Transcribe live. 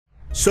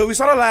So if you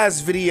saw the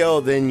last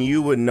video, then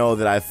you would know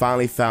that I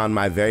finally found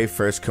my very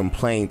first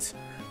complaint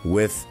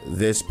with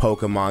this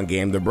Pokemon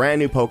game, the brand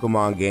new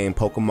Pokemon game,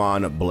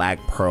 Pokemon Black,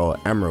 Pearl,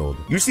 Emerald.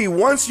 You see,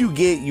 once you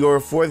get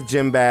your 4th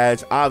gym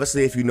badge,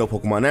 obviously if you know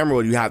Pokemon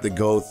Emerald, you have to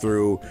go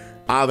through,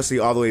 obviously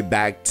all the way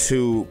back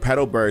to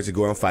Petalburg to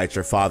go and fight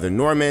your father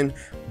Norman.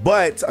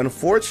 But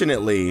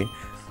unfortunately,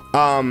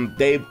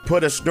 they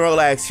put a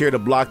Snorlax here to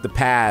block the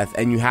path,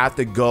 and you have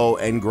to go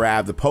and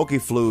grab the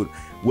Pokeflute,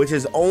 which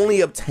is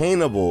only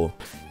obtainable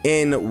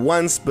in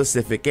one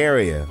specific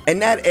area.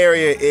 And that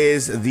area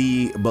is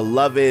the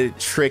beloved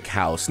Trick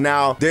House.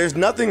 Now, there's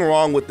nothing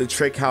wrong with the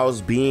Trick House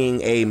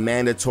being a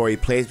mandatory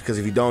place, because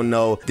if you don't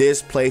know,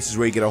 this place is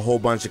where you get a whole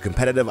bunch of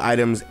competitive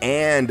items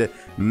and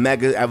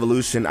Mega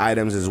Evolution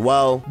items as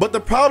well. But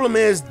the problem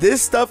is,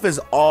 this stuff is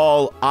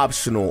all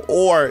optional,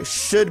 or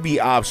should be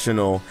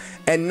optional,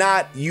 and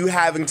not you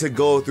having to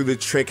go through the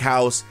Trick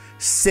House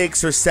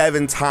 6 or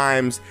 7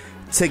 times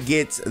to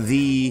get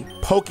the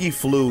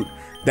Pokeflute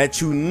that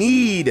you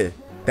need.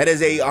 That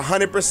is a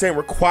 100%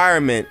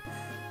 requirement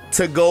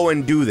to go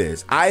and do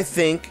this. I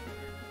think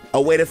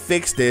a way to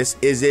fix this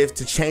is if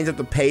to change up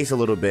the pace a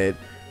little bit,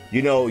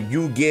 you know,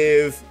 you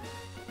give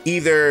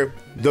either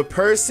the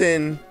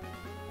person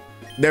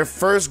their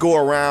first go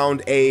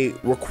around a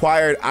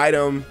required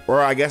item, or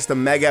I guess the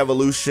Mega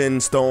Evolution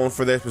Stone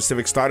for their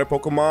specific starter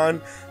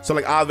Pokemon. So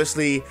like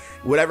obviously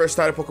whatever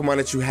starter Pokemon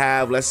that you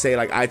have, let's say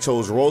like I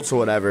chose Rolts or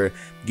whatever,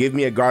 give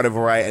me a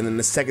Gardevoir, and then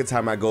the second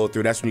time I go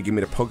through, that's when you give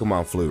me the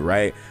Pokemon Flute,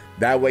 right?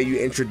 That way you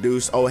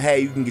introduce, oh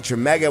hey, you can get your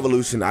Mega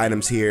Evolution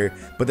items here,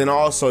 but then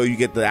also you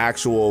get the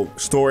actual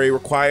story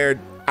required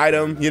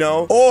item, you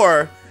know?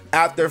 Or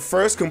after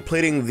first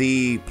completing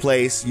the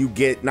place, you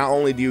get, not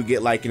only do you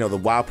get like, you know, the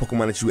wild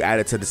Pokemon that you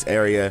added to this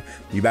area,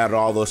 you battled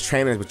all those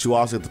trainers, but you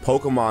also get the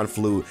Pokemon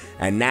Flute,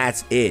 and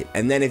that's it.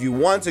 And then if you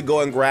want to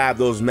go and grab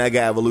those Mega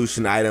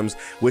Evolution items,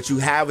 which you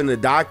have in the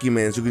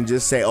documents, you can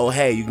just say, oh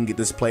hey, you can get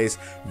this place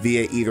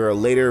via either a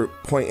later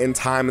point in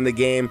time in the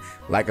game,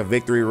 like a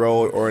Victory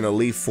Road or an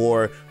Elite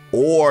Four,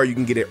 or you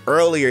can get it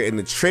earlier in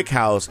the Trick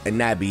House, and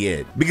that be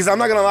it. Because I'm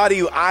not gonna lie to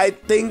you, I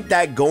think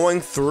that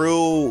going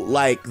through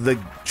like the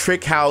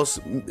Trick House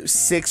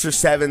 6 or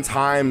 7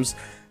 times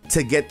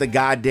to get the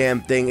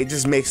goddamn thing, it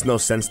just makes no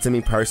sense to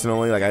me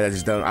personally. Like I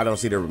don't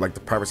see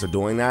the purpose of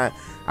doing that.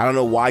 I don't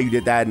know why you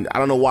did that, and I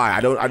don't know why.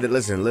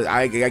 Listen,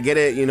 I get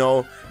it, you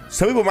know.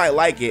 Some people might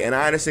like it, and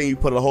I understand you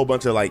put a whole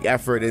bunch of like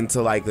effort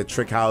into like the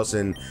Trick House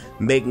and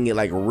making it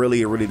like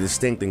really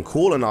distinct and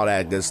cool and all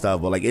that good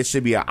stuff, but like it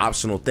should be an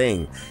optional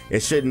thing. It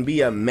shouldn't be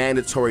a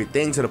mandatory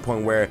thing to the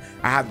point where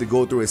I have to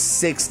go through it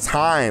 6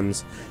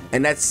 times,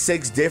 and that's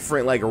 6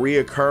 different like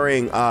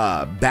reoccurring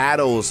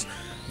battles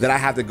that I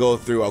have to go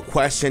through. A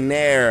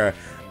questionnaire,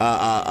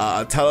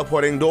 a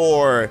teleporting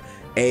door,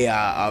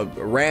 a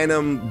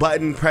random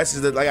button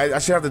presses that, like I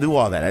should have to do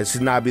all that. That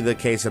should not be the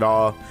case at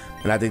all.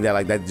 And I think that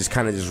like that just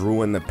kind of just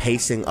ruined the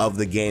pacing of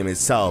the game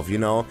itself, you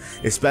know,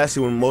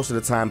 especially when most of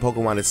the time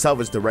Pokemon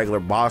itself is the regular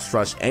boss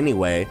rush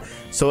anyway.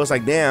 So it's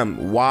like,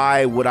 damn,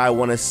 why would I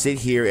want to sit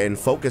here and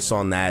focus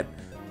on that?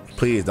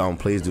 Please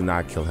do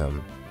not kill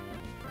him.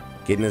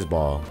 Get in this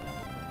ball.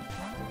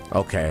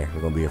 Okay,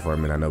 we're gonna be here for a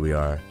minute. I know we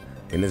are.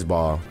 In this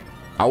ball.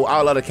 I would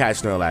love to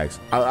catch Snorlax.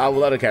 I would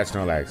love to catch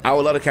Snorlax. I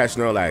would love to catch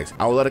Snorlax.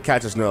 I would love to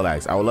catch a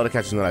Snorlax. I would love to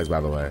catch Snorlax, by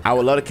the way. I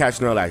would love to catch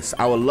Snorlax.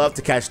 I would love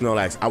to catch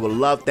Snorlax. I would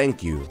love,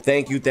 thank you.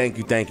 Thank you.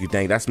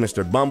 That's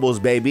Mr. Bumbles,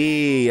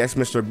 baby. That's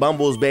Mr.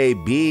 Bumbles,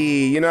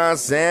 baby. You know what I'm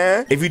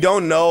saying? If you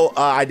don't know,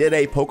 I did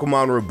a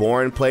Pokemon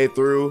Reborn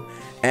playthrough,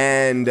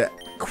 and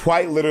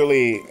quite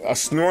literally, a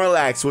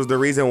Snorlax was the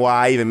reason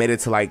why I even made it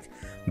to like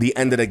the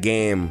end of the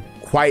game.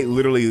 Quite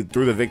literally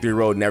through the Victory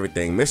Road and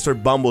everything. Mr.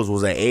 Bumbles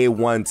was an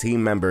A1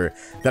 team member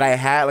that I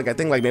had like, I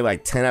think like maybe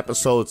like 10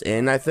 episodes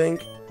in, I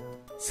think.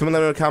 Some of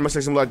them in the comment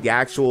section like the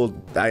actual,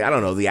 I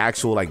don't know, the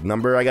actual like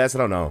number, I guess, I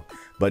don't know.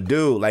 But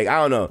dude, like, I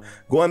don't know.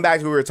 Going back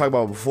to what we were talking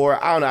about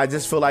before, I don't know, I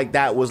just feel like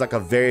that was like a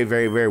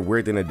very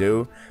weird thing to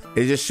do.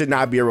 It just should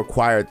not be a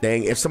required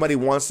thing. If somebody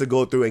wants to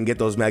go through and get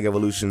those Mega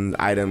Evolution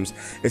items,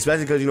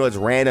 especially because, you know, it's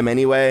random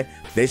anyway,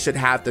 they should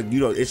have to, you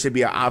know, it should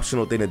be an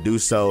optional thing to do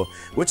so,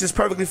 which is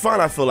perfectly fine,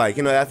 I feel like.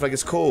 You know, I feel like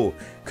it's cool.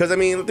 Because, I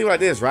mean, think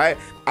about this, right?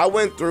 I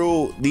went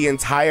through the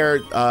entire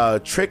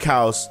Trick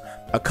House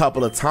a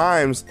couple of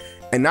times,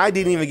 and I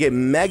didn't even get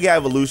Mega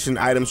Evolution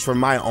items from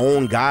my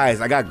own guys.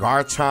 I got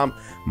Garchomp,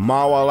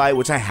 Mawile,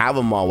 which I have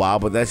a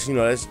Mawile, but that's, you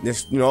know,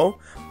 that's you know,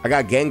 I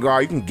got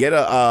Gengar. You can get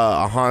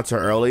a Haunter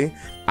early.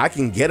 I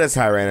can get a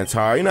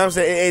Tyranitar. You know what I'm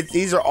saying?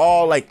 These are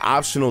all like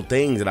optional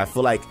things that I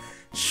feel like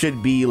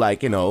should be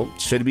like, you know,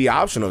 should be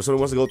optional. If someone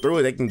wants to go through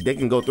it, they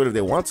can go through it if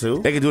they want to.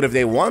 They can do it if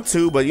they want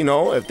to, but you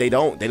know, if they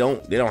don't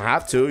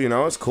have to, you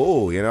know, it's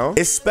cool, you know?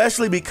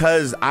 Especially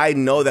because I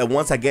know that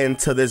once I get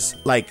into this,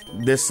 like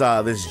this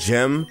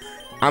gym,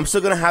 I'm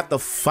still gonna have to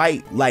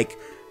fight like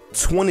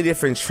 20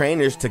 different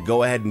trainers to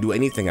go ahead and do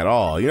anything at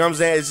all. You know what I'm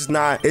saying?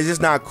 It's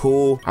just not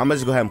cool. I'm gonna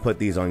just go ahead and put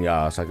these on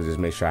y'all so I can just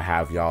make sure I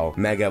have y'all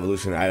Mega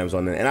Evolution items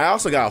on there. And I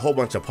also got a whole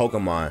bunch of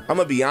Pokemon. I'm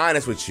gonna be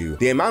honest with you.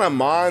 The amount of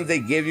Mons they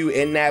give you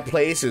in that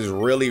place is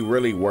really,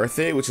 really worth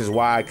it, which is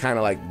why I kind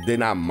of like did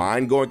not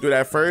mind going through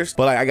that first.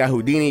 But like I got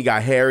Houdini,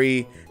 got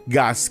Harry,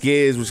 got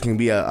Skiz, which can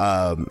be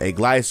a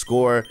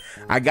Gliscor.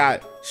 I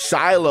got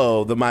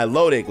Shiloh, the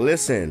Milotic.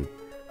 Listen,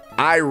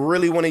 I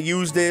really want to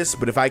use this,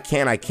 but if I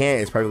can't, I can't.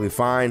 It's perfectly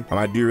fine.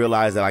 I do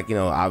realize that, like, you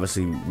know,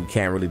 obviously we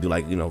can't really do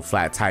like, you know,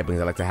 flat typings.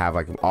 I like to have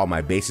like all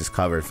my bases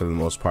covered for the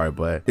most part,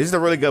 but this is a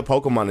really good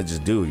Pokemon to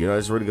just do. You know,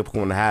 it's a really good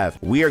Pokemon to have.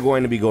 We are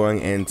going to be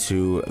going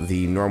into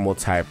the normal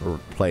type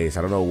place.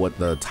 I don't know what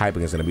the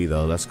typing is going to be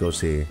though. Let's go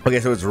see. Okay,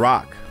 so it's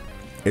rock.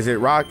 Is it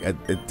rock?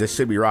 This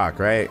should be rock,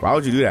 right? Why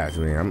would you do that to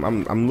me?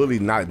 I'm literally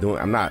not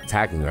doing, I'm not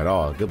attacking you at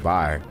all.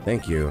 Goodbye.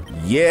 Thank you.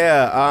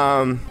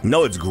 Yeah,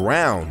 no, it's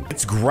ground.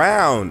 It's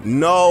ground.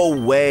 No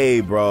way,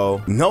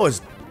 bro. No, it's,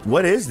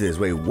 what is this?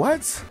 Wait,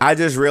 what? I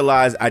just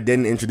realized I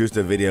didn't introduce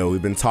the video.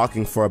 We've been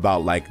talking for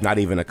about like, not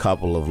even a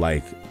couple of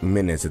like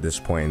minutes at this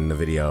point in the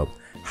video.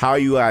 How are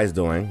you guys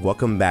doing?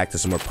 Welcome back to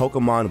some more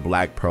Pokemon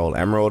Black, Pearl,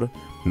 Emerald.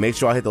 Make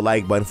sure I hit the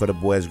like button for the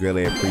boys,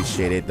 greatly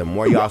appreciate it. The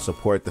more y'all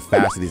support, the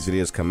faster these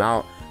videos come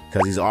out,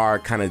 because these are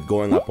kind of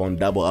going up on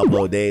double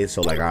upload days.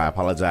 So like, I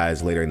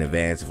apologize later in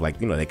advance if like,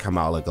 you know, they come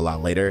out like a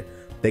lot later.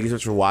 Thank you so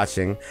much for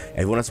watching. If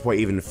you want to support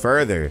even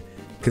further,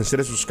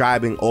 consider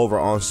subscribing over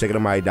on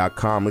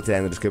SacredAlmighty.com. Link to that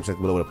in the description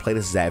below where the playlist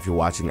is at if you're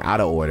watching out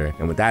of order.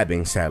 And with that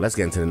being said, let's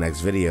get into the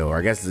next video. Or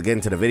I guess let's get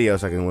into the video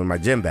so I can win my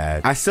gym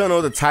badge. I still know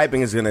what the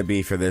typing is going to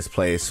be for this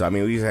place. So I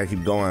mean, we just gotta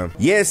keep going.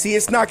 Yeah, see,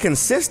 it's not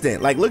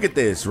consistent. Like, look at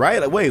this, right?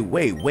 Like,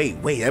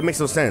 wait. That makes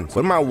no sense.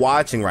 What am I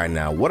watching right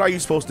now? What are you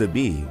supposed to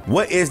be?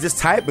 What is this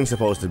typing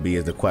supposed to be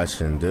is the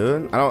question,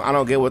 dude. I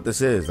don't get what this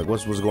is. Like,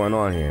 what's going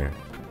on here?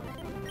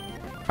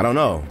 I don't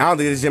know. I don't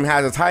think this gym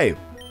has a type.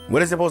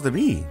 What is it supposed to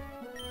be?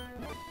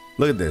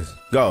 Look at this.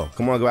 Go.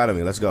 Come on, go out of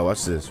me. Let's go.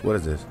 Watch this. What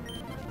is this?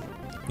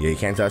 Yeah, you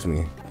can't touch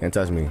me. Can't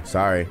touch me.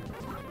 Sorry.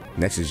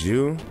 Next is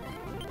you.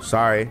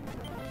 Sorry.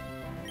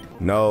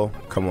 No.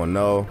 Come on,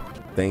 no.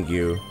 Thank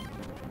you.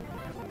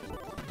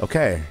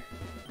 Okay.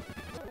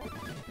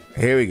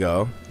 Here we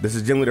go. This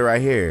is gym leader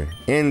right here.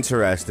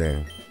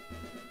 Interesting.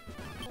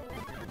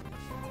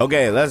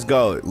 Okay, let's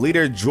go.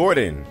 Leader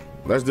Jordan.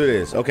 Let's do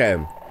this.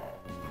 Okay.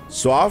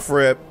 So off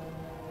rip.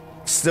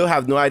 Still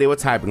have no idea what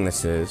typing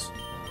this is.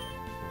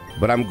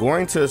 But I'm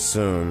going to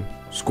assume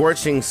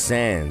Scorching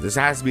Sand. This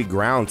has to be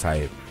ground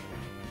type.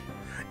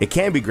 It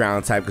can't be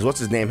ground type because what's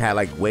his name had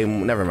like way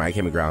more. Never mind. It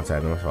can't be ground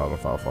type. No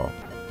fall.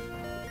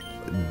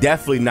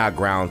 Definitely not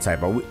ground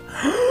type. Are we?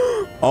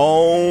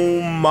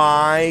 Oh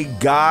my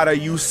God. Are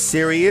you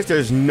serious?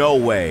 There's no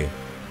way.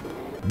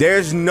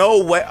 There's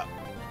no way.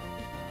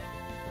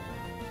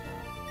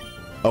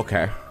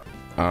 Okay.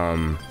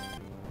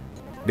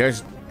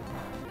 There's.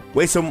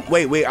 Wait,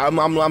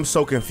 I'm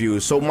so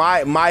confused. So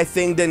my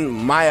thing didn't,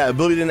 my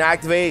ability didn't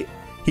activate?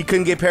 He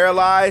couldn't get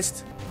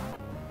paralyzed?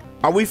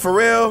 Are we for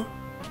real?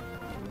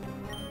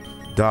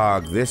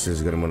 Dog, this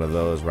is gonna be one of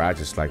those where I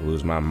just like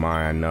lose my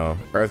mind. I know.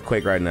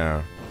 Earthquake right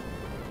now.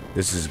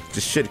 This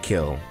should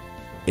kill.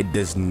 It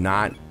does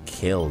not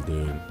kill,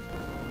 dude.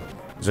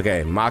 It's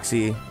okay.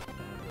 Moxie.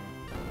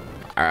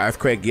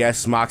 Earthquake,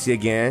 yes. Moxie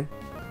again.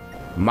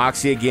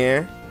 Moxie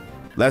again.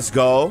 Let's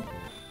go.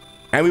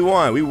 And we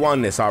won. We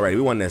won this already.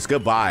 We won this.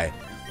 Goodbye.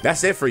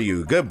 That's it for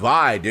you.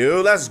 Goodbye,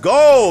 dude. Let's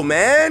go,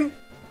 man.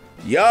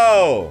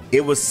 Yo.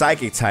 It was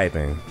psychic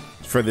typing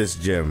for this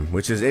gym,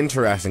 which is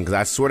interesting because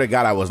I swear to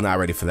God I was not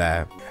ready for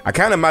that. I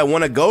kind of might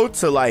want to go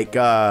to like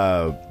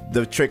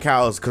the trick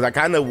house because I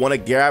kind of want to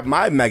grab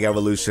my Mega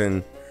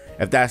Evolution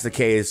if that's the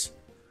case.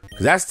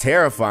 Because that's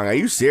terrifying. Are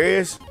you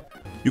serious?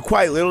 You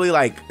quite literally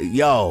like,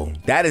 yo,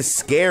 that is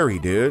scary,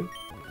 dude.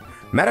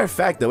 Matter of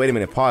fact, though, wait a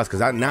minute, pause,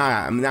 because I'm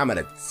at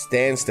a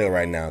standstill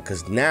right now.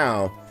 Because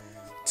now,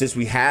 since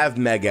we have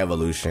Mega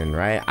Evolution,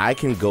 right, I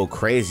can go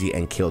crazy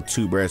and kill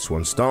 2 birds,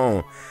 1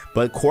 stone.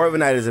 But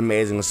Corviknight is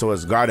amazing, and so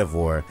is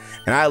Gardevoir.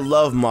 And I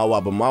love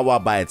Mawile, but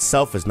Mawile by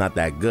itself is not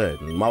that good.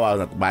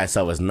 Mawile by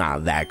itself is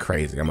not that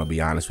crazy, I'm going to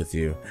be honest with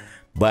you.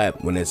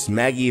 But when it's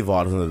Mega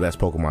Evolved, it's one of the best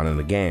Pokemon in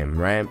the game,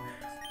 right?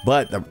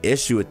 But the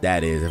issue with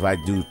that is if I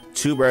do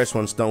 2 birds,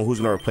 1 stone, who's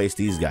going to replace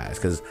these guys?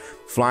 Because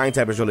flying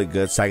type is really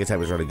good, psychic type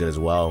is really good as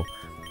well.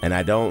 And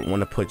I don't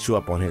want to put you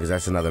up on here because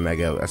that's another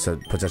mega, that's a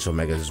potential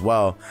mega as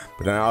well.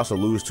 But then I also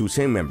lose 2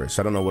 team members,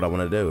 so I don't know what I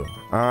want to do.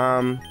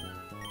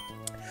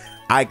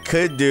 I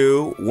could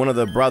do one of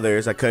the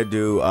brothers. I could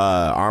do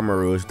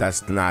Armarouge.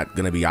 That's not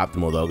going to be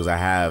optimal though because I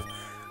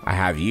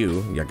have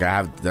you.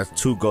 That's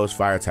 2 ghost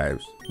fire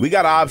types. We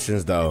got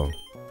options though.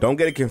 Don't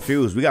get it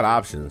confused. We got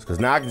options because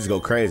now I can just go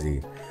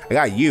crazy. I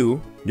got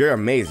you. You're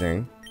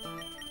amazing.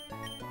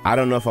 I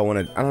don't know if I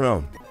want to. I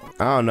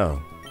don't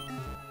know.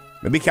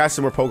 Maybe catch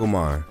some more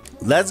Pokemon.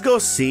 Let's go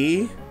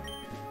see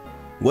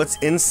what's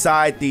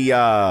inside the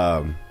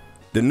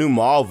new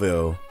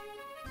Mallville.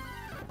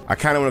 I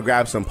kind of want to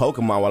grab some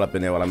Pokemon while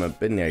I'm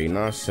up in there. You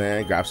know what I'm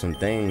saying? Grab some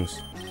things.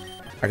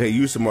 I could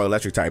use some more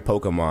electric type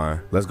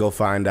Pokemon. Let's go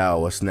find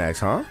out what's next,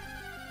 huh?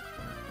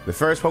 The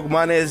first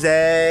Pokemon is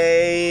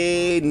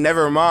a...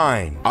 Never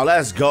mind. Oh,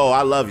 let's go.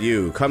 I love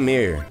you. Come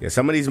here. Yeah,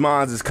 some of these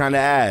mons is kind of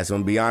ass. I'm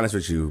gonna be honest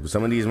with you.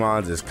 Some of these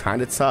mons is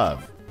kind of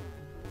tough.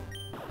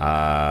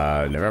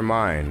 Never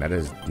mind. That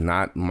is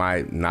not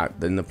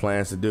in the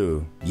plans to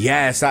do.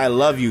 Yes, I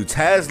love you,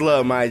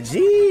 Tesla, my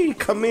G.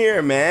 Come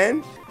here,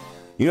 man.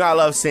 You know I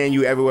love seeing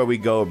you everywhere we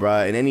go,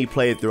 bruh. In any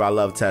playthrough, I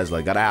love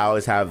Tesla. Gotta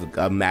always have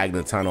a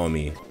Magneton on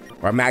me.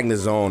 Or a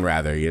Magnezone,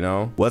 rather, you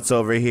know? What's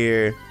over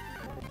here?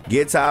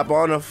 Get top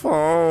on the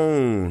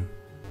phone.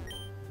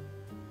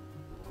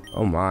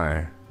 Oh,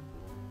 my.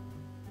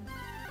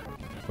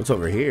 What's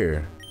over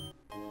here?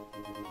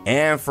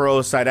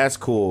 Ampharos, that's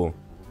cool.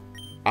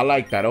 I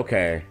like that,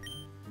 okay.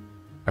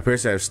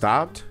 Appears to have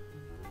stopped.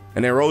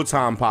 And then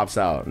Rotom pops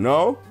out.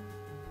 No?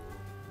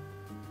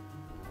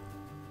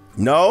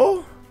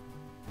 No?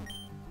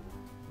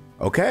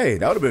 Okay,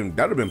 that would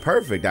have been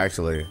perfect,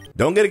 actually.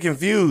 Don't get it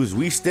confused.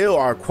 We still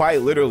are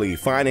quite literally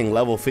finding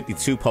level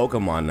 52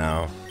 Pokemon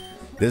now.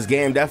 This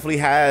game definitely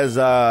has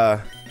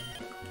added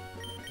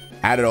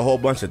a whole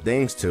bunch of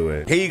things to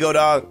it. Here you go,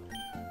 dog.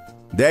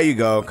 There you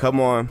go. Come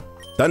on.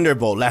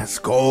 Thunderbolt, let's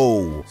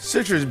go.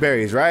 Citrus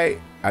berries, right?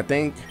 I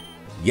think.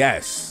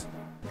 Yes.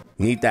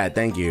 Need that,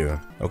 thank you.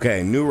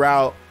 Okay, new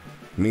route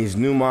means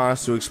new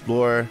mons to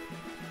explore.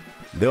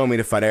 They want me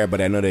to fight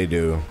everybody, I know they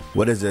do.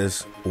 What is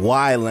this?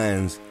 Y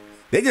lens.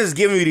 They just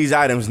giving me these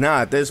items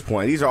now at this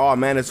point. These are all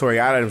mandatory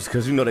items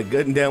because you know they're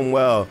good and damn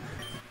well.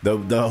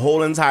 The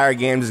whole entire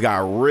game just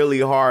got really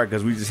hard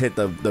because we just hit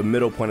the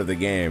middle point of the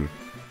game.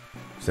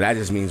 So that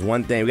just means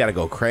one thing. We gotta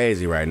go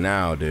crazy right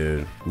now,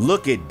 dude.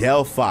 Look at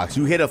Delphox.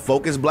 You hit a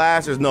focus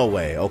blast? There's no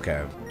way.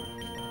 Okay.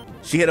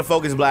 She hit a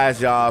focus blast,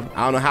 y'all.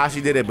 I don't know how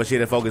she did it, but she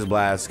hit a focus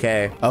blast.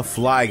 Okay. A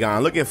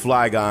Flygon. Look at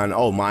Flygon.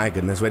 Oh my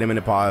goodness. Wait a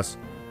minute. Pause.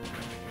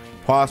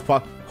 Pause.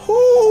 Pause.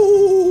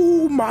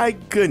 Oh my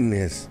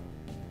goodness.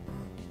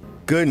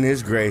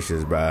 Goodness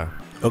gracious, bruh.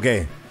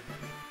 Okay.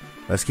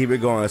 Let's keep it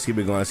going. Let's keep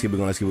it going. Let's keep it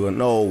going. Let's keep it going.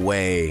 No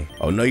way.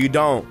 Oh, no, you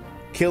don't.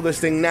 Kill this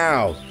thing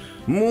now.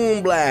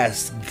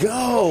 Moonblast.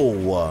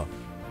 Go.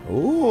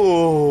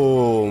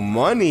 Ooh,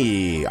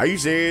 money. Are you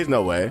serious?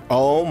 No way.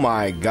 Oh,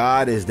 my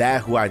God. Is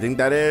that who I think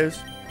that is?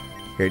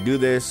 Here, do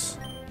this.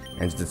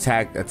 And just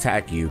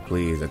attack you,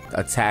 please.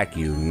 Attack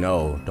you.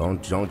 No.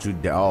 Don't you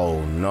dare.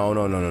 Oh, no,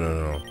 no, no, no,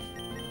 no, no.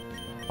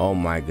 Oh,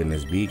 my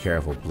goodness. Be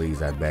careful,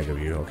 please. I beg of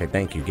you. Okay,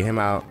 thank you. Get him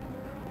out.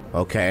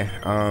 Okay.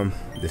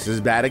 This is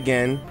bad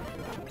again.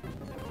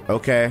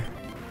 Okay.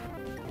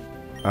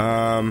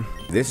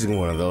 This is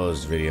one of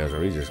those videos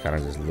where we just kind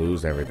of just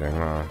lose everything,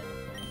 huh?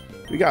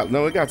 We got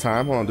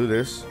time. Hold on, do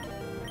this.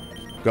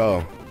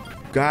 Go.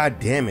 God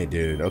damn it,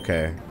 dude.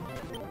 Okay.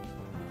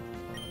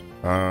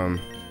 Let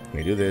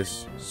me do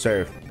this.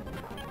 Surf.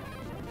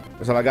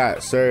 That's all I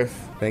got. Surf.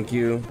 Thank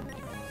you.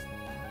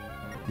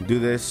 Do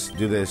this.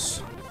 Do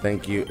this.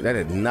 Thank you. That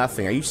did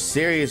nothing. Are you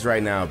serious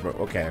right now, bro?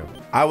 Okay.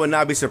 I would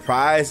not be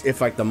surprised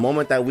if, like, the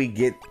moment that we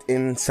get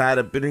inside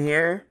a bit in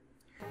here,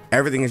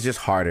 everything is just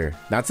harder.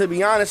 Now, to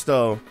be honest,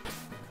 though,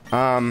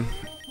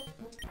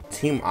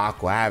 Team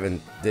Aqua, I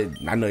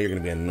know you're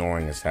gonna be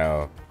annoying as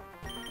hell.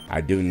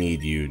 I do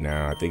need you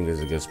now. I think this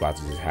is a good spot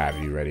to just have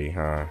you ready,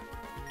 huh?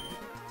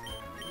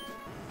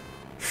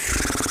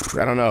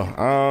 I don't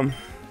know.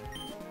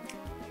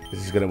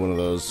 This is gonna be one of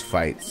those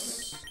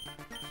fights.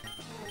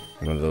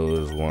 One of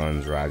those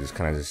ones where I just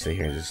kind of just sit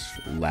here and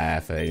just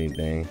laugh at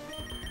anything.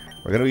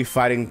 We're gonna be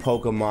fighting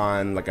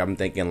Pokemon, like I'm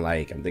thinking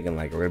like we're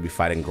gonna be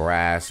fighting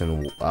grass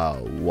and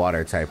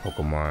water type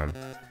Pokemon.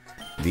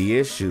 The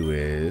issue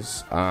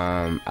is,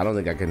 I don't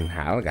think I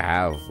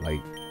have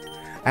like,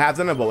 I have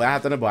Thunderbolt,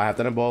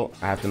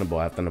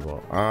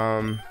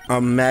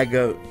 a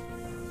Mega,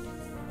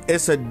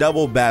 it's a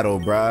double battle,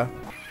 bruh.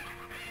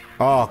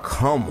 Oh,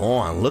 come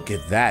on, look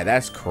at that,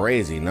 that's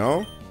crazy,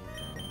 no?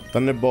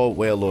 Thunderbolt,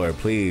 Wailord,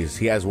 please,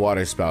 he has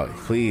Water Spout,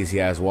 please, he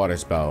has Water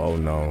Spout, oh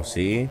no,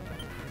 see?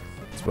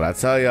 That's what I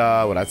tell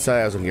y'all, it's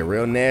gonna get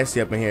real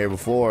nasty up in here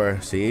before,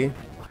 see?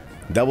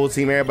 Double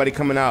team everybody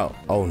coming out,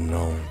 oh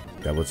no.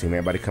 Double team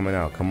everybody coming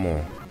out, come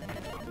on.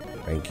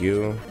 Thank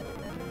you.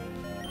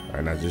 All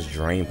right, now just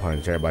Drain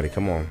Punch everybody,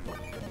 come on.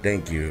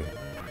 Thank you.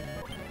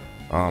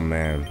 Oh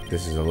man,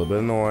 this is a little bit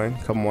annoying.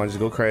 Come on, just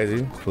go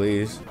crazy,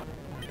 please.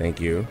 Thank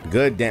you.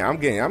 Good, damn,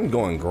 I'm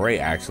going great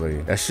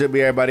actually. That should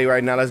be everybody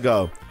right now, let's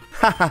go.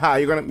 Ha ha ha,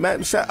 you're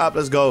gonna, shut up,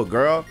 let's go,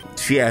 girl.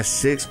 She has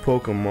 6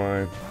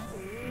 Pokemon.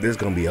 This is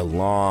gonna be a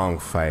long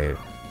fight.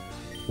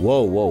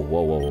 Whoa, whoa,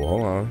 whoa, whoa, whoa,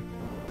 hold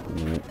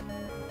on.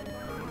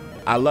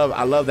 I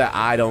love that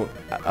I don't,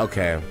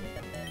 okay.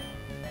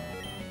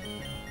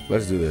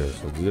 Let's do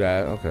this, let's do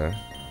that, okay.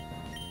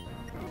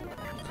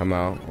 Come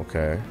out,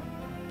 okay.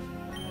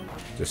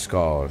 Just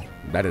Scald.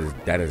 That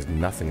is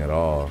nothing at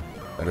all.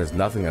 That is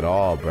nothing at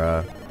all,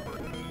 bruh.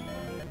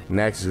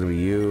 Next is gonna be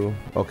you.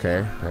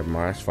 Okay, never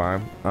mind, it's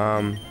fine.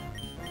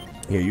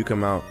 Here, you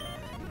come out.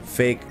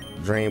 Fake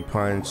Drain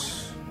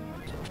Punch.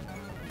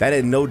 That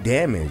did no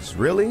damage,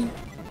 really?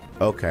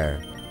 Okay,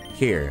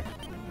 here.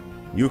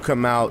 You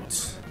come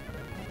out.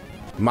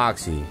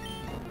 Moxie.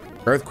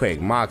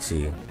 Earthquake,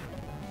 Moxie.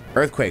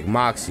 Earthquake,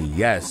 Moxie,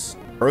 yes.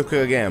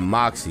 Earthquake again,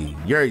 Moxie.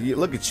 You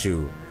look at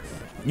you.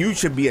 You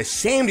should be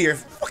ashamed of your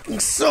fucking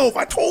self.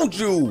 I told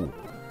you.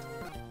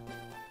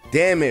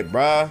 Damn it,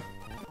 bruh.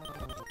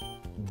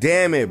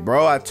 Damn it,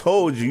 bro. I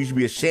told you. You should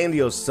be ashamed of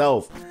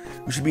yourself.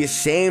 You should be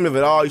ashamed of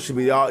it all. You should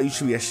be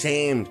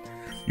ashamed.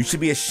 You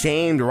should be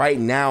ashamed right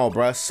now,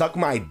 bruh. Suck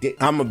my dick.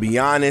 I'm gonna be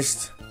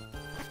honest.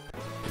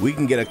 We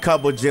can get a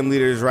couple gym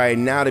leaders right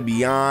now, to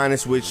be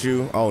honest with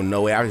you. Oh,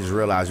 no way. I just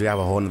realized we have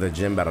a whole nother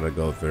gym battle to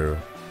go through.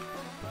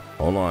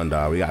 Hold on,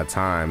 dog. We got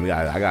time.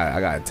 I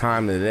got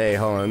time today.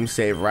 Hold on. Let me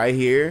save right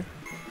here.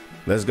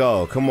 Let's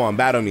go. Come on.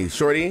 Battle me,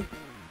 shorty.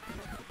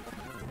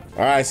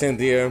 All right,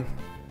 Cynthia.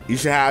 You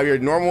should have your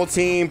normal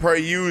team per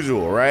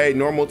usual, right?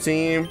 Normal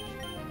team.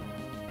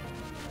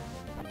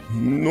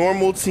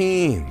 Normal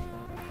team.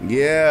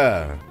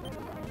 Yeah.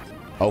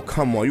 Oh,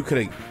 come on. You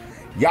could have...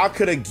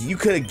 you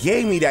could have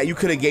gave me that. You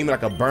could have gave me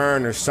like a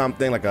burn or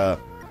something, like a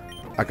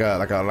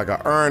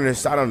urn or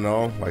I don't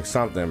know, like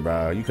something,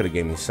 bro. You could have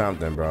gave me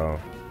something, bro.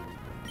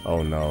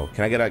 Oh no.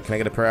 Can I get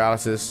a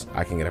paralysis?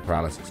 I can get a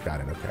paralysis. Got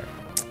it. Okay.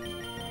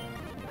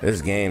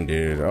 This game,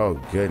 dude. Oh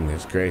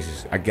goodness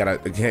gracious.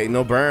 Okay,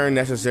 no burn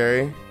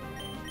necessary.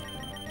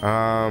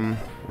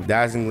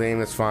 Dazzling Gleam,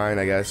 that's fine,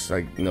 I guess.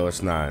 Like, no,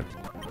 it's not.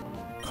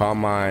 Calm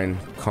mind,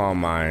 calm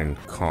mind,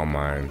 calm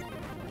mind.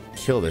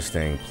 Kill this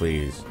thing,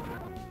 please.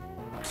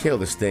 Kill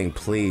this thing,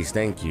 please.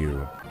 Thank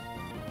you.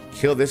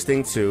 Kill this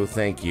thing too.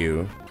 Thank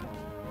you.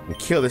 And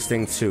kill this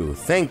thing too.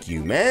 Thank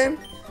you, man.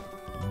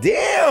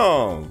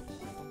 Damn.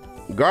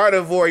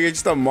 Gardevoir, you're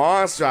just a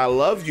monster. I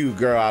love you,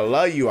 girl. I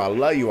love you. I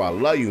love you. I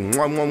love you.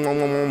 Mwah, mwah, mwah,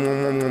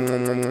 mwah,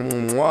 mwah,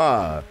 mwah,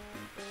 mwah.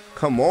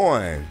 Come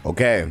on.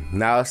 Okay,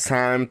 now it's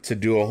time to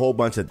do a whole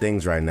bunch of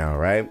things right now,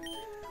 right?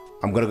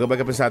 I'm gonna go back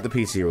up inside the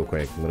PC real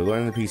quick. I'm gonna go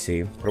into the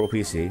PC. Purple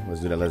PC.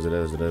 Let's do that. Let's do that.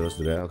 Let's do that. Let's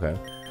do that. Okay.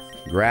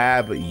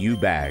 Grab you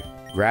back.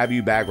 Grab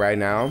you back right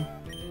now.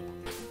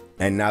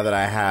 And now that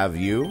I have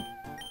you,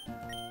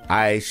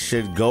 I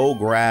should go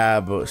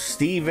grab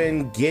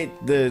Steven,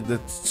 get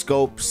the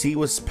scope, see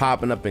what's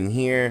popping up in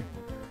here.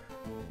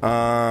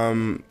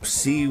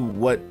 See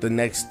what the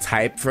next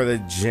type for the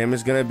gym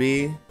is gonna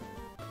be.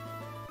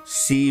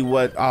 See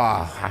what,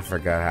 I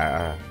forgot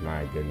how,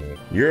 my goodness.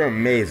 You're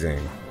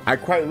amazing. I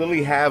quite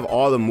literally have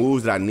all the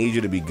moves that I need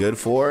you to be good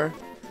for.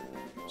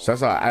 So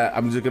that's all,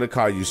 I'm just gonna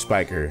call you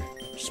Spiker.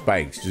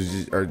 Spikes,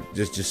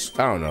 just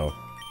I don't know.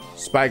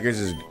 Spikers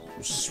is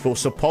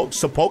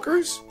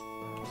Sepulchers?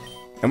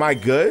 Am I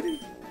good?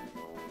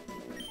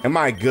 Am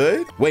I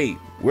good? Wait,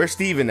 where's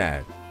Steven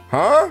at?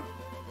 Huh?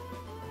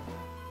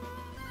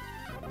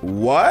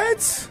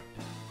 What?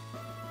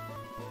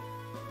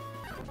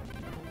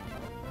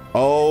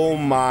 Oh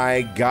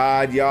my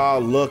god,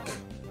 y'all, look.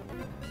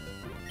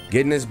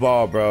 Get in this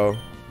ball, bro.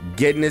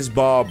 Get in this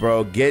ball,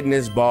 bro. Get in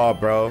this ball,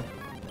 bro.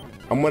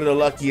 I'm one of the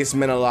luckiest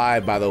men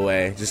alive, by the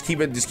way. Just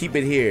keep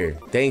it here.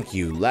 Thank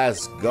you.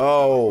 Let's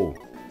go.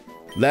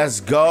 Let's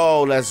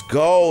go. Let's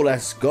go.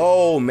 Let's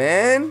go,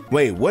 man.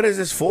 Wait, what is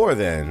this for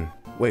then?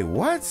 Wait,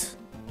 what?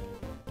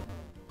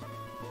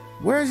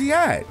 Where is he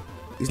at?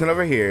 He's not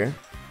over here.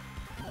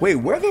 Wait,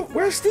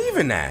 where's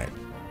Steven at?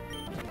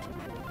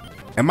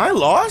 Am I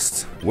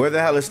lost? Where the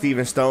hell is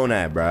Steven Stone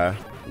at, bruh?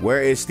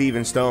 Where is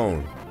Steven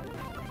Stone?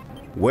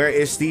 Where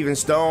is Steven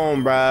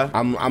Stone, bruh?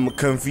 I'm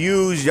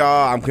confused,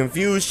 y'all. I'm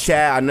confused,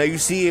 chat. I know you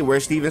see it.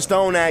 Where's Steven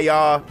Stone at,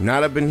 y'all?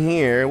 Not up in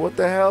here. What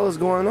the hell is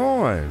going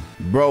on?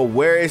 Bro,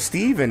 where is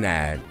Steven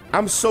at?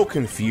 I'm so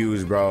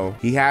confused, bro.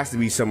 He has to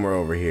be somewhere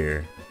over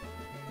here.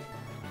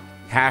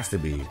 Has to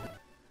be.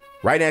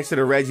 Right next to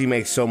the Reggie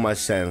makes so much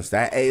sense.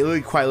 That it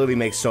really quite literally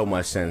makes so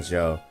much sense,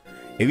 yo.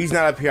 If he's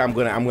not up here, I'm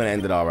gonna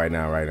end it all right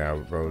now,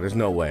 bro. There's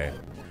no way.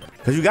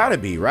 Cause you gotta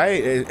be,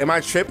 right? Am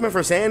I tripping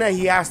for saying that?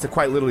 He has to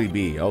quite literally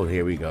be. Oh,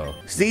 here we go.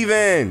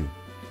 Steven!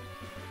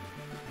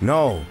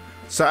 No.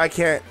 So I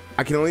can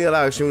only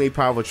allow extremely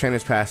powerful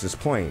trainers past this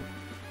point.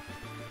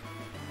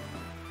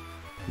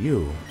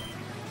 You.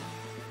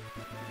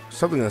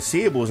 Something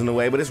unseeable is in the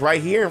way, but it's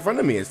right here in front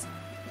of me.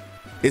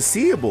 It's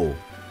seeable.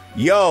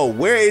 Yo,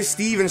 where is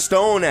Steven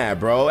Stone at,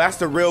 bro? That's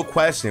the real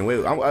question.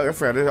 Wait, I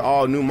forgot there's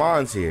all new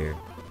mons here.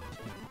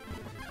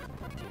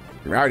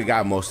 I already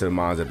got most of the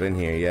mons up in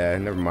here. Yeah,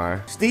 never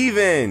mind.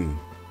 Steven!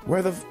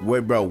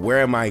 Wait, bro,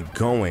 where am I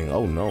going?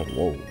 Oh, no.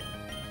 Whoa.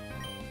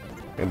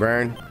 Hey,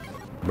 burn.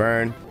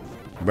 Burn.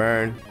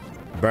 Burn.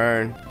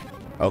 Burn.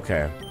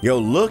 Okay. Yo,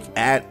 look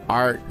at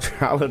Art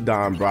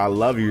Chaladon, bro. I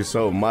love you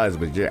so much,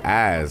 but your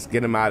ass.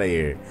 Get him out of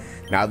here.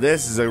 Now,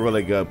 this is a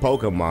really good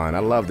Pokemon. I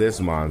love this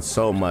mon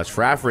so much.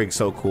 Frafrig's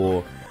so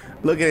cool.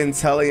 Look at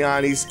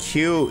Inteleon. He's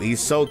cute.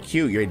 He's so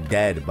cute. You're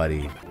dead,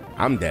 buddy.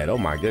 I'm dead. Oh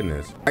my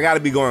goodness. I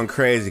gotta be going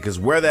crazy because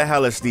where the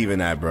hell is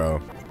Steven at,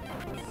 bro?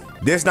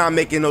 This not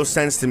making no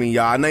sense to me,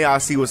 y'all. I know y'all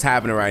see what's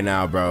happening right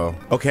now, bro.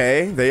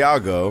 Okay, there y'all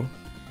go.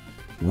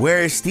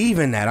 Where is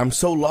Steven at? I'm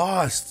so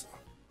lost.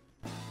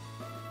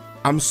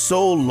 I'm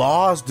so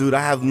lost, dude.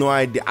 I have no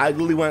idea. I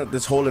literally went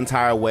this whole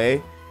entire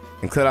way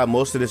and cleared out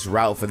most of this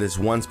route for this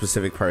one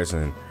specific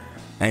person.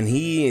 And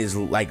he is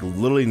like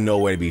literally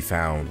nowhere to be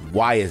found.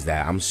 Why is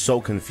that? I'm so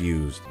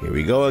confused. Here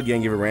we go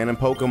again. Give a random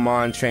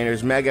Pokemon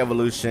trainers Mega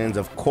Evolutions.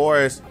 Of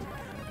course,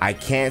 I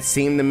can't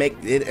seem to make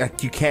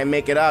it. You can't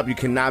make it up. You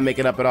cannot make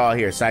it up at all.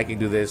 Here, Psychic,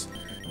 do this.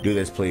 Do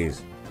this,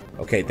 please.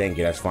 Okay, thank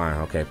you. That's fine.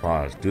 Okay,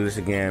 pause. Do this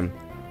again.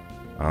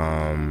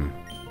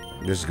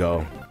 Just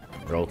go.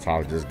 Real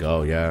talk, just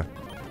go, yeah.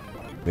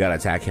 We gotta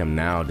attack him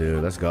now,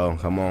 dude. Let's go.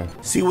 Come on.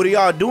 See, what are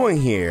y'all doing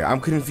here?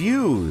 I'm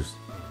confused.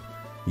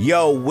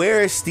 Yo,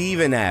 where is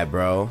Steven at,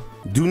 bro?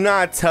 Do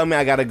not tell me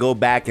I gotta go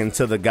back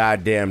into the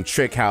goddamn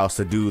trick house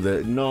to do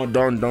the... No,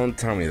 don't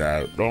tell me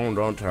that.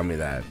 Don't tell me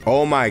that.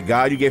 Oh my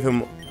god, you gave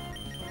him...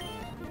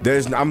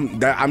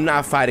 I'm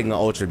not fighting an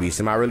Ultra Beast.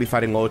 Am I really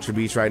fighting an Ultra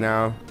Beast right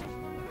now?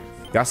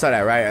 Y'all saw that,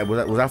 right?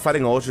 Was I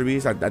fighting an Ultra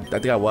Beast? I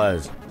think I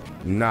was.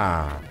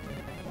 Nah.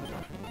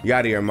 You're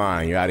out of your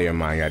mind. You're out of your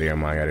mind. You're out of your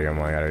mind. You're out of your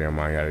mind. You're out of your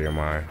mind. You're out of your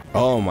mind.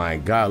 Oh my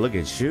god, look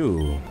at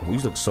you. You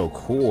look so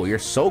cool. You're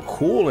so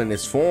cool in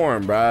this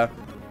form, bruh.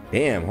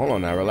 Damn, hold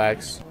on now.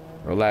 Relax.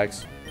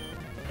 Relax.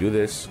 Do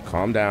this.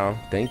 Calm down.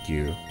 Thank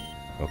you.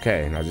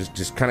 Okay, now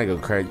just kind of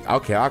go crazy.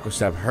 Okay, Aqua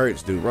Step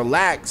hurts, dude.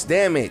 Relax,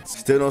 damn it.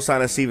 Still no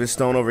sign of Steven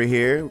Stone over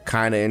here.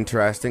 Kind of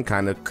interesting,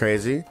 kind of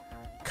crazy,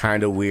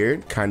 kind of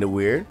weird, kind of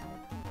weird.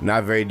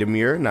 Not very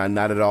demure, not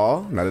at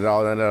all, not at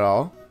all, not at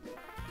all.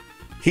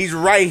 He's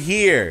right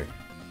here.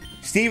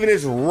 Steven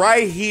is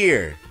right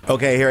here.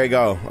 Okay, here we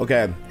go.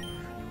 Okay,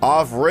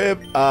 off rip.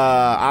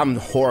 I'm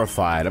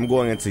horrified. I'm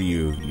going into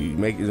you. You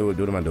make what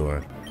am I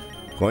doing?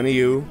 Going to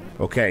you.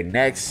 Okay,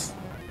 next.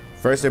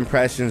 First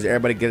impressions.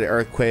 Everybody get an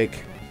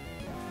earthquake.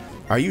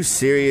 Are you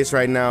serious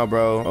right now,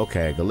 bro?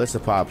 Okay,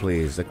 Galissapod,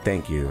 please. Like,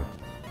 thank you.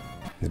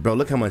 Bro,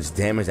 look how much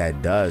damage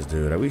that does,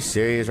 dude. Are we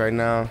serious right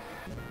now?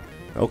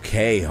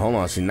 Okay, hold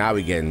on. See, now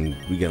we getting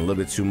a little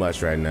bit too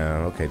much right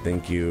now. Okay,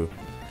 thank you.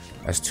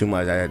 That's too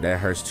much. That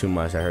hurts too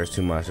much. That hurts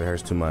too much. That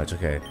hurts too much.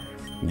 Okay,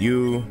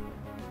 you.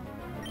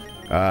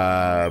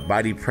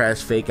 Body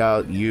press, fake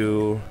out.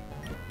 You.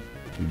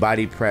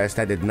 Body press.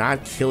 That did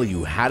not kill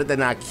you. How did that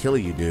not kill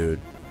you,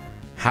 dude?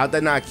 How'd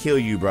that not kill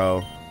you,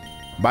 bro?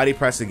 Body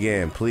press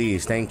again,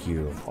 please. Thank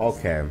you.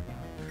 Okay.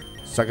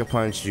 Sucker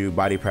punch you.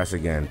 Body press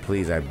again,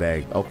 please. I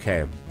beg.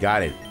 Okay.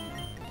 Got it.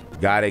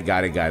 Got it.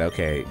 Got it. Got it.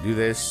 Okay. Do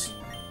this.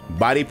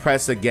 Body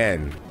press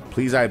again,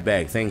 please. I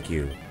beg. Thank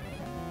you.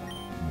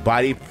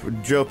 Body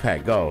drill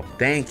peck. Go.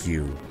 Thank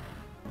you.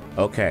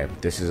 Okay.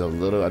 This is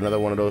another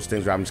one of those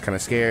things where I'm just kind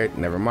of scared.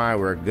 Never mind.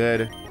 We're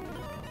good.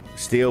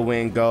 Steel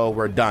wing. Go.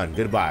 We're done.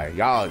 Goodbye.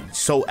 Y'all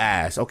so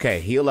ass. Okay.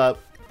 Heal up.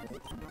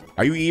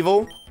 Are you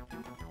evil?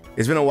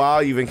 It's been a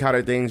while. You've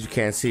encountered things you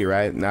can't see,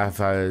 right? Now if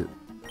I...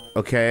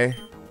 Okay.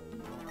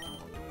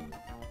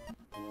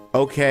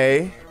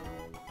 Okay.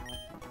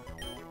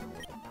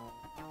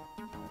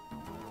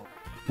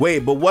 Wait,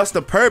 but what's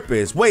the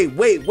purpose? Wait,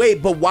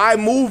 but why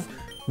move?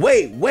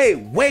 Wait.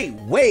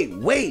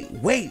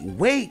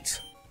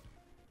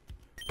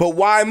 But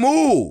why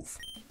move?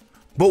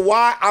 But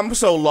why? I'm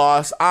so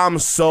lost. I'm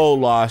so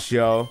lost,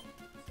 yo.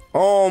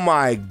 Oh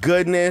my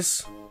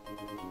goodness.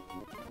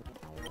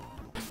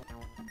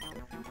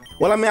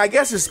 Well, I mean, I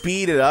guess to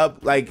speed it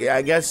up, like,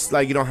 I guess,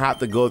 like, you don't have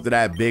to go through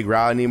that big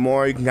route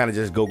anymore. You can kind of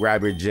just go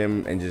grab your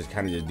gym and just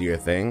kind of just do your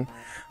thing.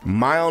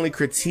 My only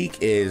critique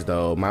is,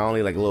 though, my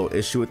only, like, little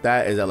issue with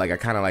that is that, like, I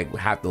kind of, like,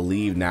 have to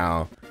leave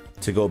now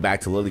to go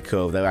back to Lily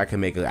Cove. That way I can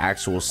make an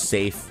actual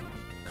safe...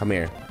 Come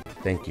here.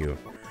 Thank you.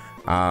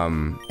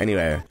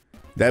 Anyway,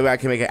 that way I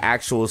can make an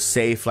actual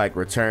safe, like,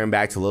 return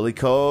back to Lily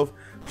Cove.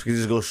 So you can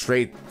just go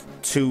straight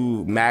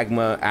to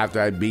Magma after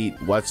I beat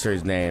what's her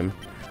name.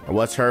 Or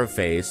what's her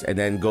face, and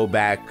then go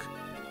back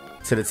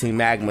to the Team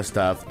Magma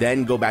stuff,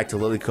 then go back to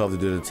Lily Cove to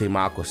do the Team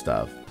Aqua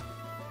stuff.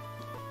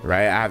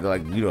 Right? I have to,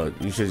 like, you know,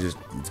 you should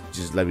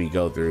just let me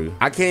go through.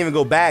 I can't even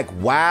go back.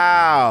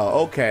 Wow.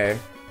 Okay.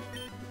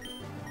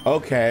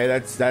 Okay,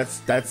 that's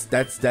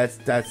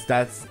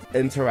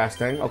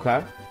interesting.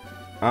 Okay.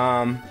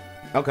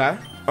 Okay.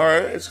 All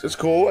right, it's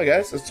cool, I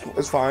guess.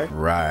 It's fine.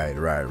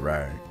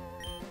 Right.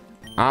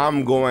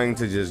 I'm going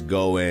to just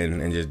go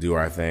in and just do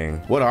our thing.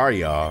 What are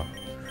y'all?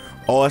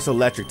 Oh, it's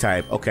electric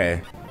type.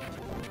 Okay.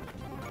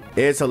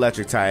 It's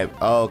electric type.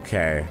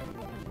 Okay.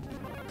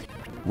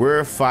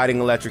 We're fighting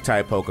electric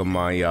type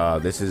Pokemon, y'all.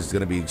 This is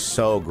gonna be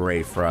so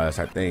great for us.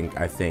 I think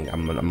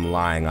I'm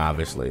lying,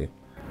 obviously.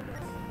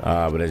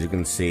 But as you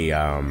can see,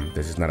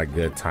 this is not a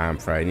good time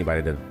for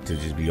anybody to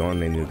just be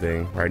on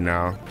anything right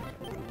now.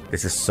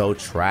 This is so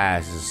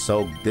trash.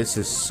 This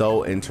is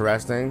so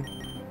interesting.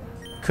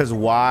 Cause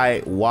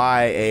why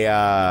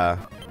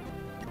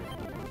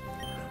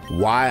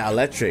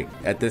electric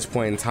at this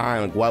point in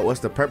time? Like, what's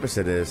the purpose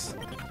of this?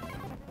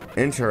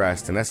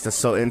 Interesting. That's just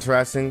so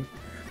interesting.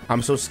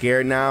 I'm so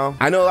scared now.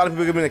 I know a lot of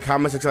people give me in the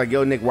comments section like,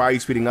 yo, Nick, why are you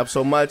speeding up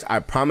so much? I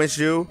promise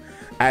you,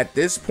 at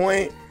this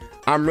point,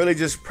 I'm really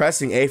just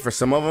pressing A for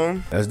some of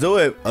them. Let's do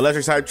it.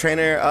 Electric type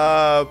trainer,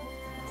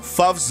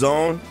 Fuff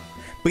zone.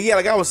 But yeah,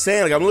 like I was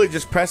saying, like I'm really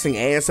just pressing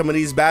A in some of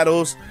these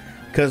battles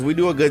because we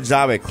do a good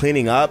job at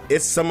cleaning up.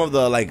 It's some of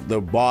the like the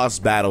boss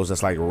battles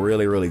that's like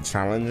really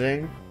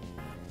challenging,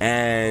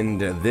 and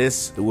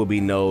this will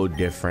be no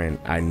different.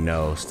 I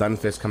know.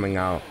 Stunfisk coming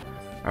out.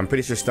 I'm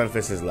pretty sure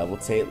Stunfisk is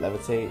levitate.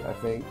 I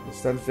think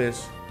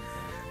Stunfisk.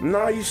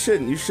 No, you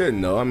shouldn't. You shouldn't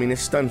know. I mean,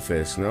 it's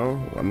Stunfisk.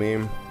 No, I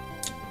mean,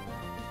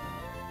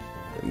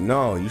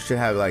 no. You should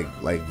have like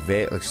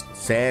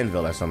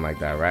Sandville or something like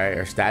that, right?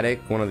 Or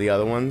Static, one of the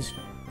other ones.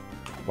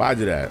 Why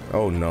do that?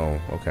 Oh no.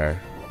 Okay.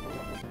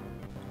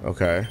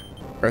 Okay.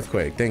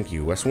 Earthquake. Thank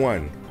you. West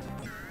 1.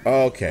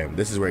 Okay.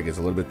 This is where it gets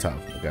a little bit tough.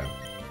 Okay.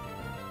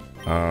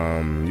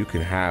 You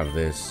can have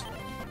this.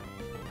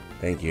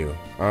 Thank you.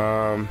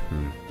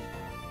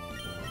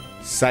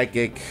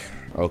 Psychic.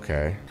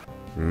 Okay.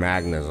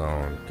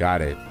 Magnezone.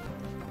 Got it.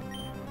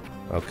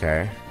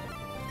 Okay.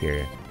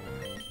 Here.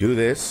 Do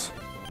this.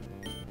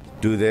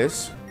 Do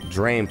this.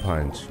 Drain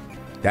Punch.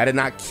 That did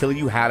not kill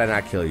you. How did it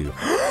not kill you?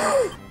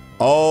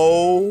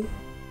 Oh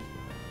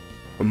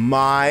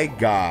my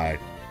god.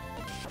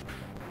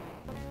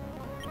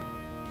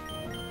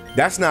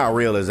 That's not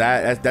real, is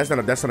that? That's not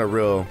a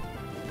real.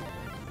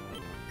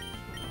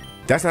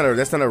 That's not a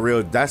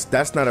real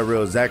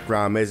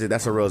Zekrom, is it?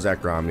 That's a real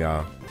Zekrom,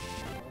 y'all.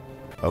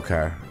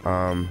 Okay.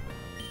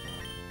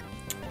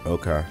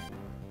 Okay.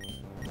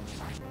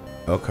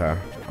 Okay.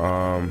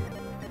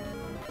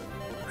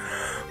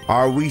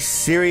 Are we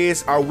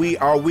serious? Are we good?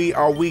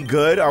 Are we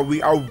good?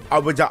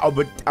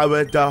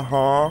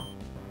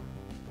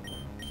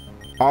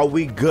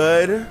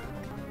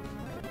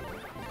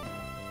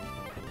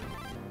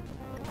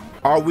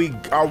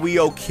 Are we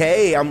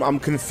okay? I'm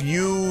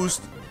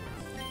confused.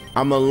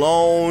 I'm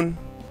alone.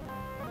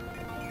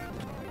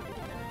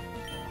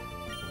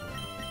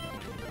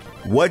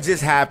 What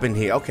just happened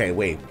here? Okay,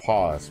 wait.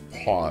 Pause.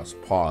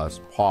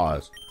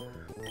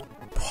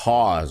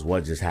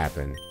 What just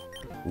happened?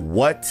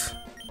 What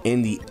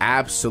in the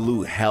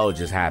absolute hell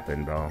just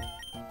happened, bro?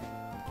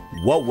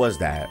 What was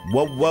that?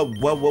 What?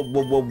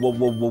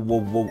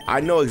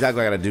 I know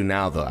exactly what I gotta do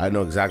now, though.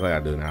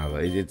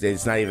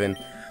 It's not even.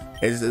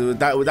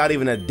 Without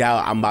even a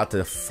doubt, I'm about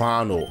to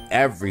fondle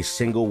every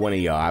single one of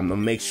y'all. I'm gonna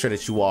make sure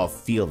that you all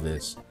feel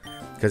this,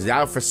 because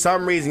y'all, for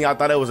some reason, y'all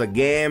thought it was a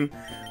game.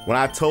 When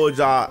I told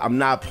y'all I'm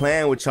not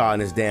playing with y'all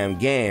in this damn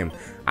game,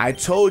 I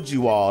told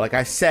you all, like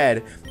I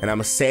said, and I'm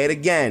gonna say it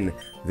again,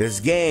 this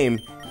game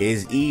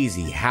is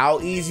easy. How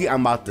easy?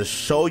 I'm about to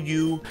show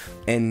you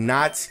in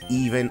not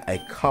even a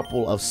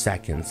couple of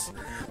seconds.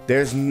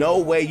 There's no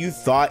way you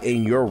thought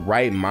in your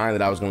right mind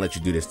that I was gonna let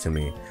you do this to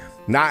me.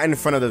 Not in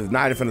front of the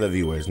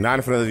viewers. Not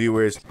in front of the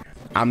viewers.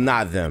 I'm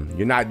not them.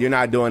 You're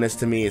not doing this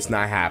to me. It's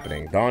not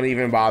happening. Don't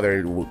even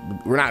bother.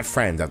 We're not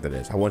friends after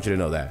this. I want you to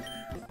know that.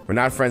 We're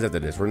not friends after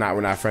this. We're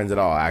not friends at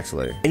all,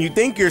 actually. And you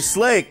think you're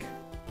slick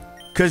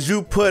cause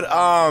you put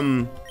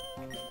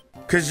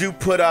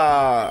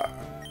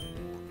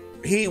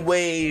Heat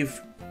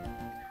Wave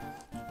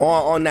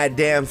on that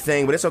damn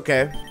thing, but it's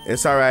okay.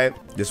 It's alright.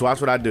 Just watch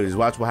what I do. Just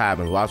watch what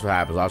happens. Watch what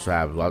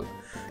happens.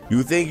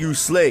 You think you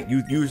slick.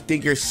 You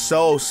think you're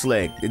so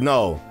slick.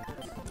 No.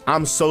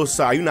 I'm so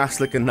sorry. You're not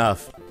slick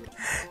enough.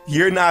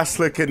 You're not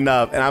slick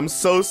enough. And I'm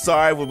so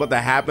sorry for what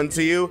that happened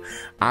to you.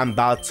 I'm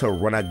about to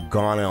run a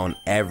gauntlet on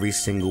every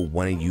single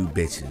one of you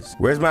bitches.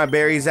 Where's my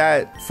berries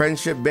at?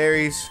 Friendship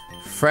berries?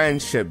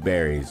 Friendship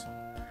berries.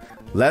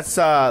 Let's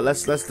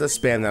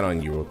spam that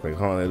on you real quick.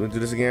 Hold on. Let's do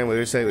this again. What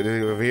did it say? What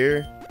did it over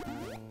here?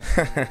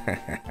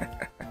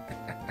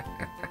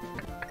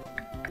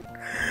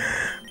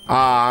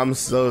 I'm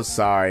so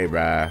sorry,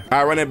 bruh.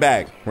 Alright, run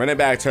it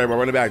back, Turbo.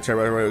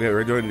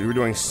 We're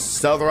doing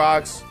Stealth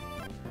Rocks.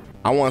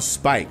 I want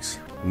spikes.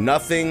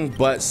 Nothing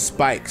but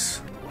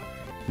spikes.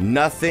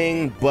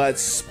 Nothing but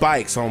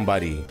spikes,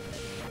 homebody.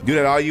 Do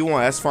that all you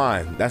want. That's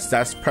fine.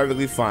 That's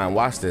perfectly fine.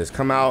 Watch this.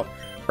 Come out.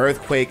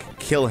 Earthquake.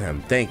 Kill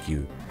him. Thank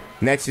you.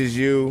 Next is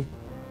you.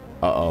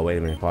 Uh-oh. Wait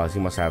a minute. Pause. He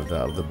must have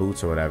the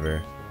boots or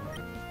whatever.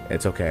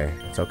 It's okay.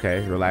 It's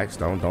okay. Relax.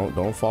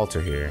 Don't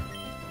falter here.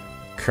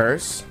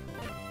 Curse.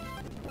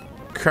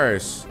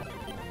 Curse.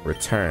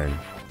 Return.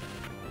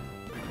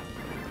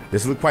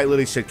 This quite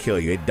literally should kill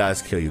you. It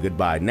does kill you.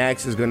 Goodbye.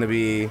 Next is going to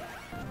be...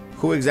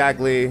 Who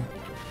exactly?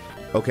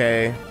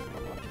 Okay.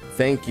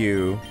 Thank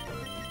you.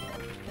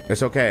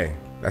 It's okay.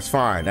 That's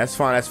fine. That's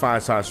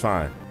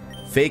fine.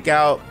 Fake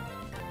out.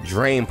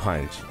 Drain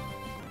Punch.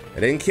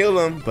 It didn't kill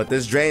him, but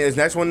this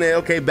next one there.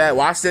 Okay, bet.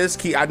 Watch this.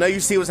 I know you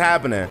see what's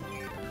happening.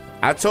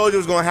 I told you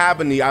it was going to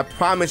happen to you. I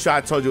promise you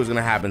I told you it was going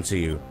to happen to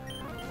you.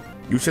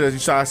 You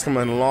saw this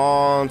coming a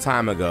long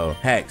time ago.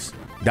 Hex.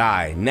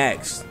 Die.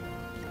 Next.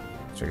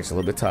 So it's a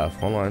little bit tough.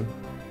 Hold on.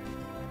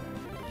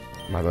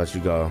 I'm about to let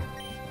you go.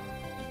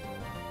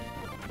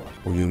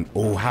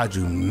 Oh, how'd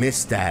you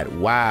miss that?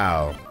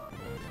 Wow.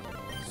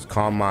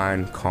 Calm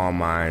mind.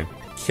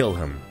 Kill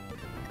him.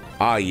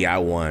 Oh, yeah, I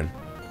won.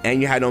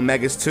 And you had no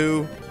megas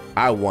too?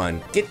 I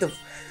won. Get the...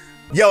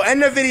 Yo,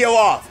 end the video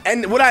off.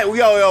 And what I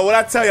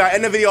tell y'all,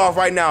 end the video off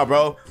right now,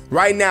 bro.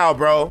 Right now,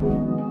 bro.